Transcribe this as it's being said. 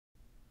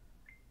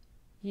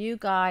You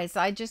guys,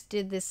 I just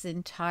did this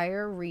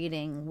entire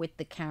reading with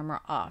the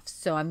camera off.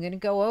 So I'm going to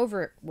go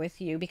over it with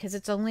you because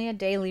it's only a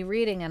daily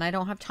reading and I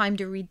don't have time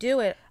to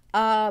redo it.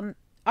 All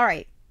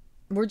right.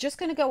 We're just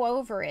going to go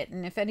over it.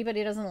 And if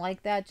anybody doesn't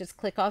like that, just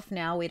click off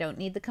now. We don't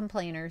need the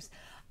complainers.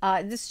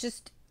 I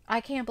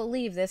can't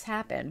believe this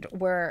happened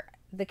where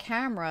the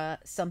camera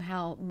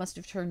somehow must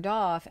have turned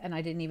off and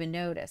I didn't even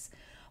notice.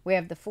 We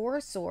have the Four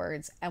of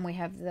Swords and we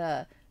have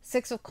the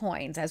Six of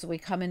Coins as we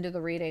come into the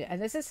reading. And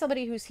this is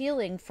somebody who's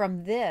healing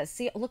from this.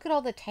 See, look at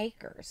all the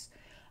takers.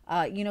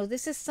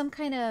 This is some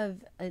kind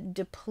of a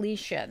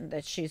depletion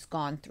that she's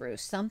gone through,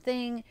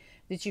 something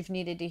that you've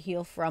needed to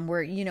heal from,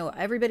 where,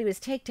 everybody was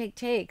take, take,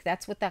 take.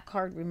 That's what that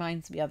card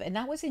reminds me of. And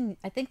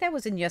I think that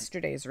was in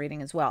yesterday's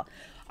reading as well.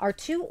 Our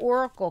two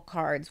oracle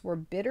cards were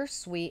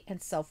bittersweet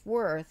and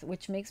self-worth,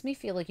 which makes me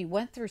feel like you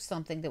went through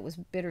something that was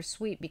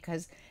bittersweet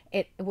because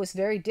it was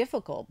very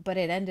difficult, but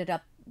it ended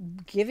up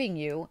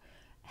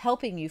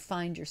helping you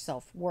find your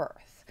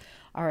self-worth.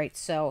 All right,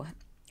 so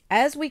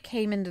as we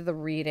came into the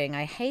reading,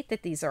 I hate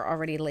that these are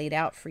already laid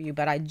out for you,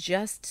 but I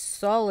just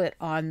saw it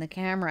on the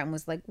camera and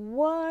was like,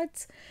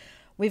 what?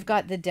 We've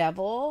got the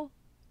Devil,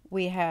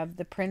 we have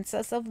the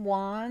Princess of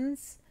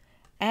Wands,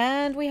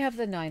 and we have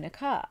the Nine of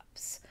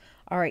Cups.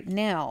 All right,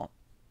 now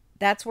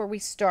that's where we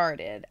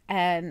started.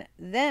 And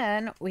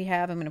then we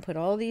have, I'm going to put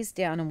all these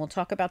down and we'll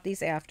talk about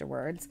these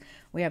afterwards.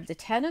 We have the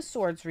Ten of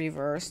Swords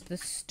reversed, the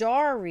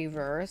Star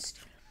reversed,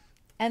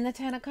 and the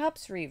Ten of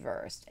Cups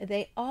reversed.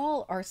 They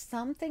all are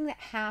something that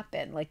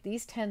happened. Like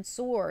these 10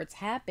 swords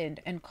happened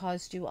and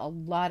caused you a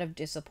lot of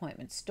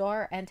disappointment.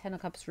 Star and Ten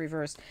of Cups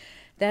reversed.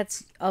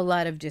 That's a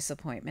lot of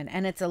disappointment.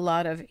 And it's a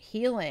lot of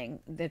healing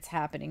that's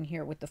happening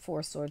here with the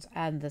Four Swords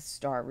and the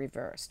Star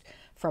reversed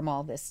from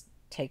all this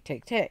take,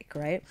 take, take,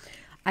 right?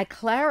 I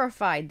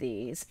clarified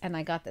these and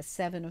I got the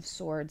Seven of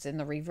Swords in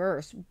the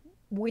reverse,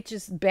 which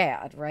is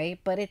bad, right?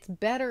 But it's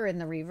better in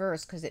the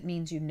reverse because it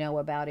means you know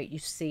about it, you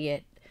see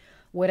it,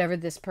 whatever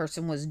this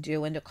person was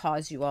doing to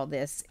cause you all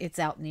this, it's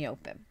out in the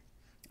open.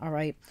 All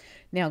right.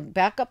 Now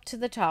back up to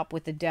the top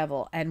with the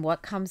Devil, and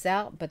what comes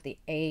out but the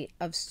Eight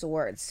of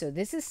Swords. So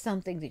this is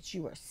something that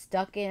you are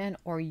stuck in,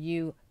 or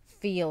you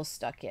feel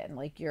stuck in,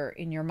 like you're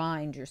in your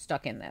mind, you're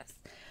stuck in this.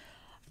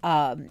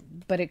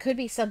 But it could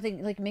be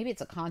something like maybe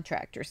it's a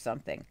contract or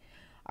something.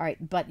 All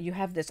right. But you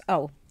have this,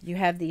 you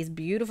have these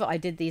beautiful, I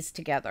did these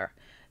together.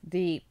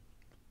 The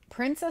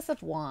Princess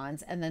of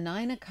Wands and the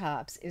Nine of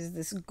Cups is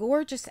this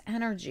gorgeous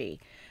energy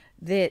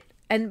that,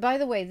 and by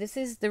the way, this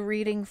is the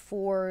reading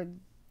for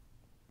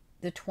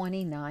the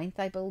 29th,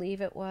 I believe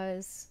it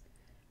was,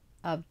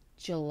 of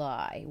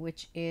July,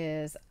 which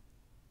is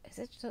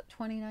it the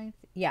 29th?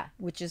 Yeah,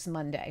 which is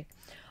Monday.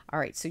 All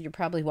right, so you're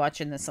probably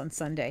watching this on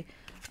Sunday.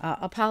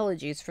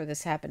 Apologies for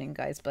this happening,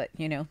 guys, but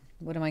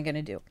what am I going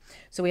to do?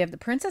 So we have the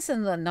Princess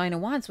and the Nine of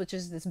Wands, which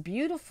is this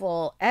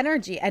beautiful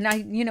energy. And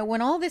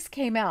when all this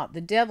came out,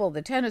 the Devil,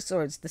 the Ten of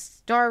Swords, the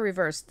Star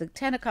reversed, the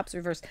Ten of Cups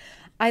reversed,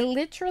 I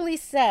literally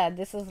said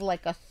this is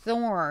like a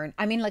thorn.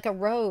 I mean, like a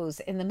rose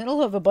in the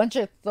middle of a bunch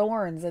of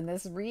thorns in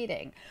this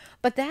reading.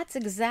 But that's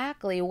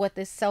exactly what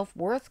this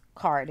self-worth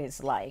card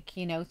is like.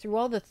 Through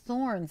all the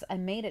thorns, I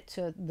made it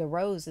to the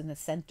rose in the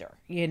center.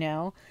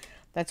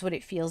 That's what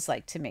it feels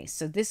like to me.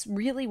 So this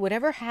really,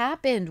 whatever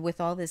happened with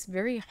all this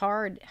very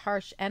hard,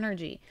 harsh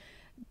energy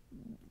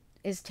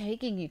is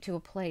taking you to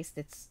a place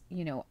that's,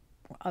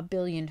 a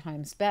billion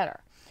times better.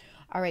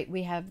 All right,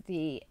 we have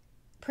the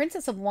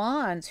Princess of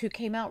Wands who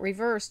came out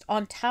reversed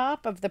on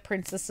top of the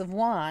Princess of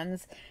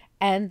Wands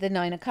and the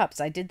Nine of Cups.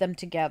 I did them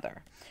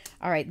together.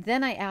 All right,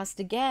 then I asked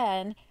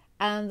again,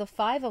 and the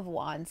Five of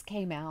Wands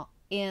came out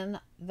in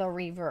the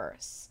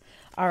reverse.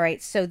 All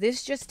right, so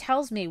this just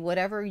tells me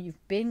whatever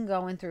you've been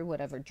going through,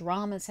 whatever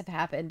dramas have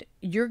happened,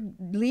 you're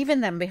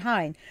leaving them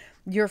behind.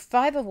 Your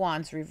Five of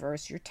Wands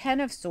reversed, your Ten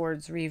of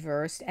Swords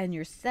reversed, and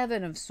your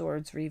Seven of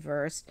Swords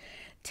reversed,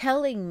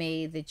 telling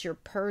me that you're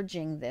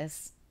purging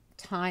this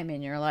time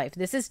in your life.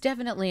 This is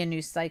definitely a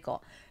new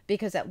cycle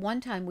because at one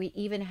time we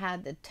even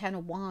had the Ten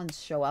of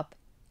Wands show up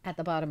at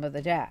the bottom of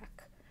the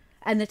deck.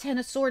 And the Ten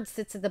of Swords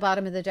sits at the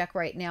bottom of the deck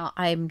right now.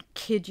 I'm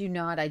kid you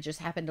not, I just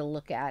happened to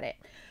look at it.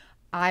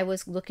 I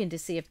was looking to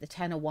see if the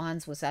Ten of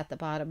Wands was at the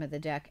bottom of the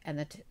deck,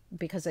 and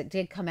because it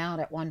did come out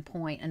at one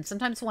point. And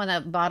sometimes when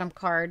a bottom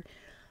card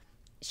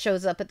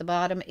shows up at the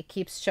bottom, it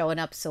keeps showing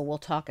up, so we'll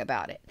talk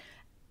about it.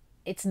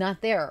 It's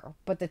not there,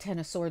 but the Ten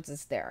of Swords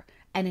is there,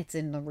 and it's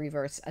in the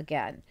reverse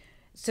again.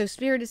 So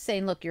Spirit is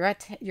saying, look, you're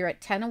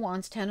at Ten of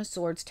Wands, Ten of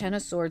Swords, Ten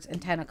of Swords,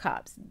 and Ten of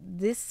Cups.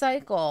 This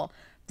cycle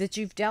that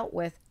you've dealt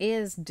with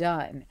is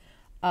done.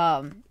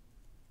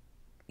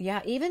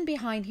 Yeah, even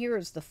behind here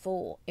is the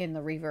Fool in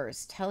the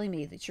reverse, telling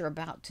me that you're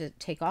about to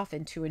take off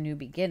into a new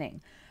beginning.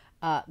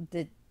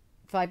 The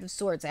Five of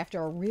Swords,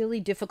 after a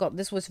really difficult,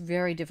 this was a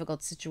very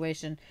difficult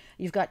situation.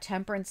 You've got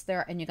Temperance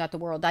there and you got the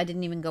World. I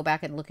didn't even go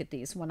back and look at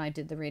these when I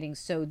did the reading.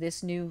 So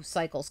this new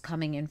cycle's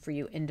coming in for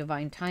you in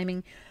divine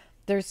timing.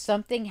 There's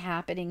something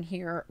happening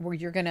here where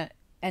you're going to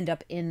end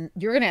up in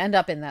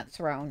that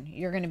throne.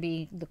 You're going to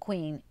be the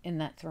queen in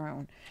that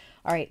throne.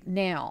 All right,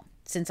 now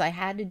since I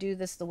had to do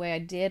this the way I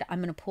did, I'm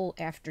going to pull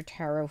after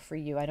tarot for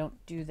you. I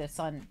don't do this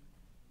on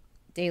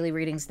daily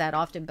readings that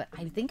often, but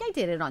I think I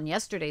did it on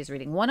yesterday's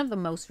reading. One of the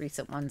most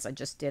recent ones I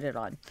just did it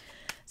on.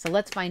 So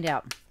let's find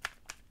out.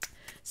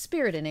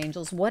 Spirit and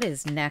angels, what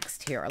is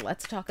next here?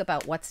 Let's talk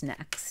about what's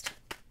next.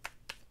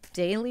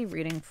 Daily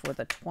reading for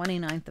the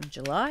 29th of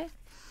July.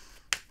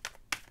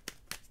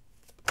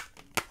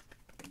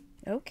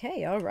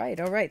 Okay, all right,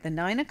 all right. The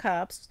Nine of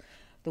Cups,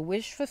 the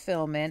wish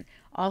fulfillment,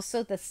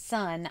 also the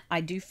Sun.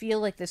 I do feel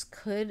like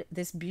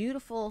this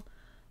beautiful,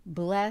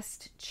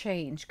 blessed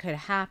change could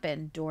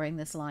happen during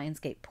this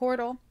Lionsgate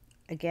portal.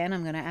 Again,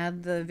 I'm going to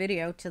add the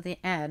video to the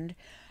end.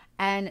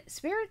 And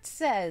Spirit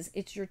says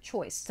it's your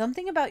choice.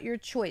 Something about your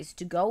choice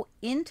to go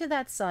into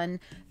that Sun.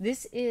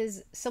 This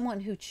is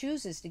someone who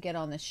chooses to get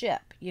on the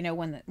ship. You know,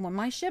 when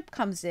my ship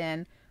comes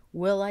in,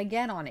 will I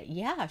get on it?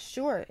 Yeah,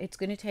 sure. It's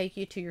going to take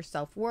you to your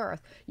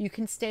self-worth. You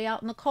can stay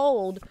out in the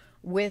cold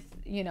with,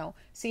 you know,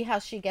 see how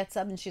she gets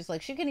up and she's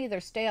like, she can either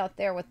stay out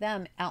there with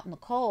them out in the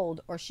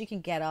cold, or she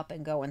can get up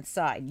and go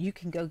inside. You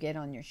can go get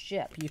on your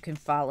ship. You can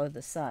follow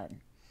the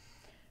sun.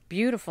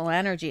 Beautiful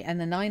energy.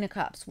 And the Nine of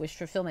Cups, wish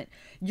fulfillment.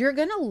 You're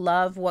going to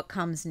love what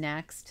comes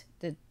next.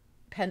 The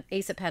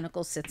Ace of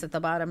Pentacles sits at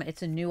the bottom.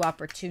 It's a new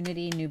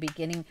opportunity, new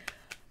beginning.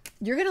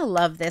 You're going to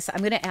love this.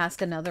 I'm going to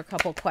ask another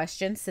couple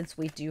questions since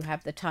we do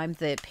have the time.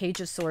 The Page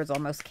of Swords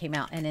almost came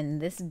out. And in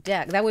this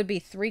deck, that would be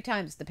 3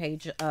 times the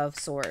Page of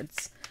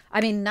Swords.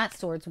 I mean, not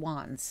swords,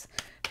 wands.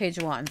 Page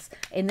of Wands.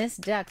 In this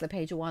deck, the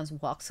Page of Wands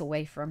walks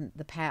away from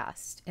the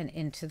past and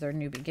into their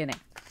new beginning.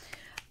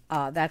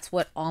 That's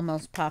what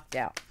almost popped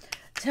out.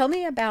 Tell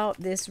me about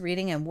this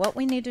reading and what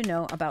we need to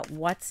know about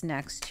what's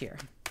next here.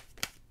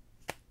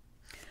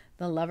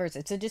 The Lovers,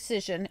 it's a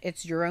decision.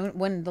 It's your own.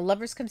 When the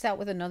Lovers comes out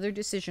with another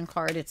decision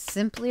card, it's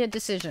simply a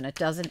decision. It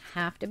doesn't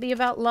have to be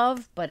about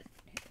love, but,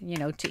 you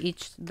know, to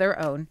each their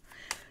own.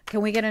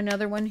 Can we get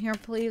another one here,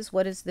 please?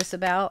 What is this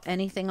about?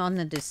 Anything on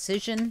the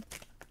decision?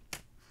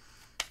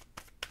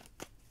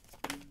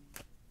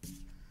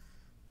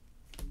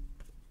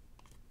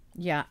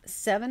 Yeah,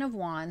 Seven of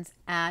Wands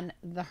and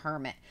the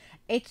Hermit.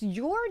 It's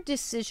your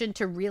decision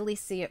to really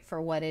see it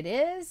for what it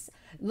is.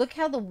 Look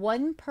how the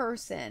one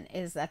person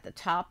is at the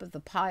top of the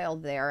pile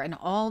there, and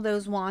all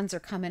those wands are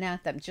coming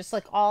at them, just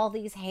like all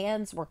these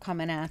hands were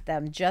coming at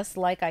them, just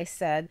like I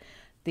said,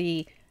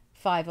 the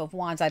Five of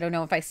Wands. I don't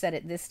know if I said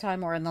it this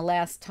time or in the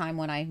last time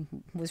when I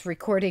was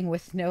recording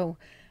with no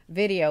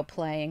video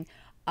playing.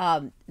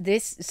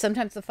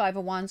 Sometimes the Five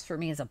of Wands for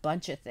me is a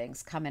bunch of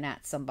things coming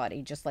at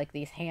somebody, just like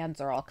these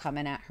hands are all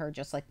coming at her,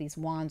 just like these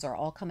wands are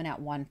all coming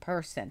at one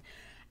person.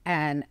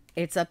 And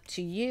it's up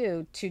to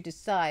you to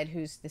decide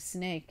who's the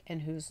snake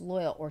and who's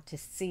loyal, or to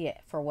see it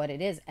for what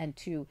it is and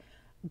to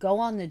go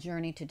on the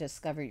journey to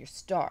discover your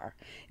star,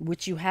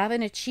 which you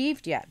haven't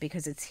achieved yet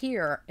because it's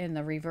here in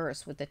the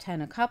reverse with the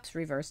Ten of Cups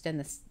reversed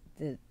and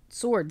the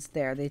swords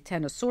there, the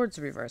Ten of Swords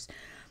reversed.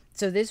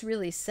 So this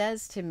really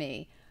says to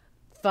me,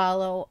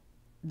 follow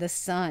the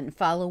sun,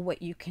 follow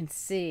what you can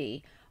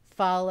see,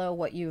 follow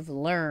what you've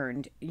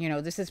learned. You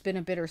know, this has been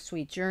a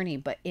bittersweet journey,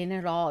 but in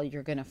it all,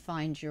 you're going to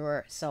find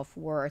your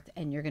self-worth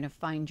and you're going to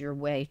find your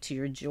way to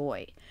your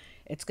joy.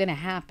 It's going to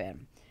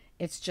happen.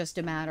 It's just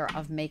a matter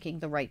of making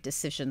the right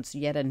decisions.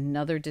 Yet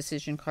another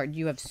decision card.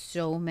 You have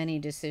so many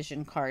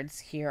decision cards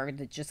here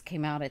that just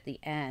came out at the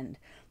end.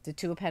 The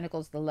Two of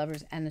Pentacles, the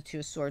Lovers, and the Two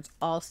of Swords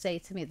all say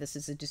to me, this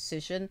is a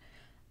decision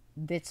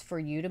that's for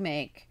you to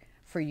make,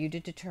 for you to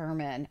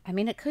determine. I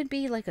mean, it could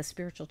be like a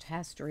spiritual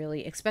test,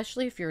 really,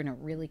 especially if you're in a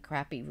really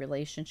crappy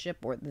relationship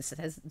or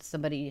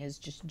somebody has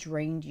just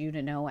drained you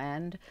to no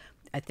end.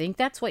 I think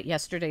that's what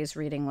yesterday's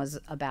reading was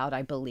about,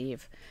 I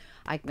believe.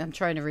 I'm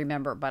trying to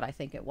remember, but I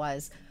think it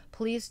was.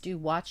 Please do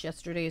watch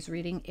yesterday's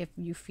reading if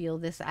you feel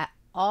this at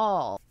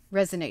all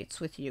resonates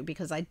with you,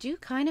 because I do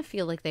kind of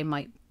feel like they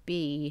might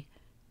be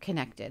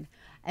connected.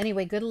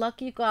 Anyway, good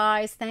luck, you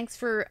guys. Thanks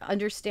for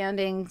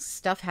understanding.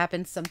 Stuff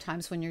happens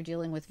sometimes when you're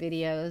dealing with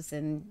videos,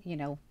 and, you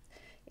know,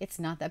 it's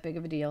not that big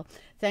of a deal.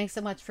 Thanks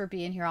so much for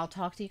being here. I'll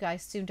talk to you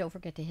guys soon. Don't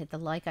forget to hit the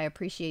like. I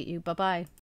appreciate you. Bye-bye.